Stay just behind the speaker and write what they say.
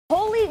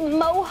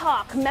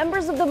Mohawk.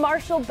 Members of the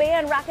Marshall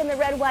Band rocking the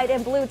red, white,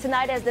 and blue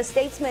tonight as the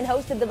Statesmen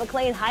hosted the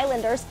McLean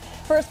Highlanders.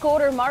 First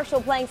quarter,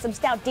 Marshall playing some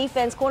stout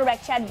defense.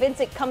 Quarterback Chad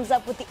Vincent comes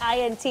up with the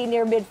INT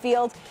near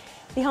midfield.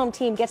 The home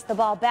team gets the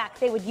ball back.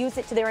 They would use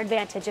it to their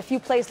advantage. A few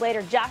plays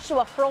later,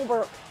 Joshua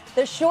Hurlbert,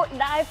 the short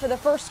dive for the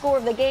first score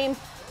of the game.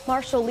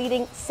 Marshall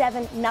leading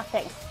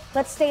 7-0.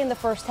 Let's stay in the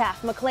first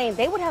half. McLean,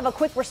 they would have a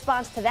quick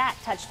response to that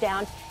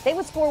touchdown. They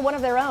would score one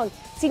of their own.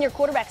 Senior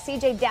quarterback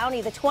C.J.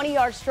 Downey, the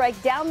 20-yard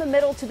strike down the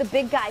middle to the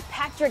big guy,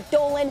 Patrick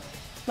Dolan.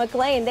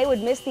 McLean, they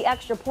would miss the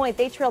extra point.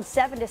 They trailed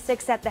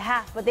 7-6 at the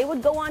half, but they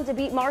would go on to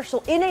beat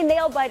Marshall in a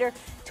nail-biter,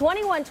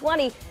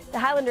 21-20. The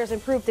Highlanders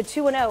improved to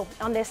 2-0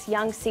 on this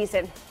young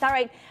season. All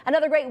right,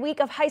 another great week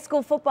of high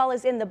school football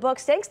is in the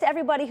books. Thanks to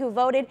everybody who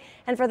voted,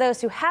 and for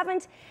those who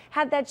haven't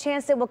had that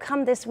chance, it will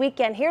come this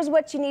weekend. Here's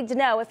what you need to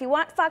know. If you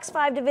want Fox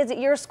 5 to visit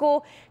your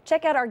school,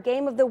 check out our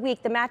Game of the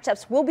Week. The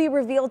matchups will be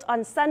revealed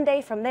on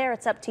Sunday. From there,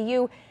 it's up to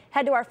you.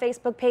 Head to our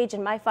Facebook page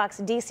and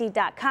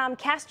myfoxdc.com.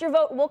 Cast your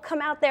vote. We'll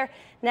come out there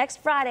next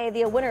Friday.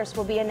 The winners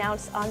will be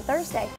announced on Thursday.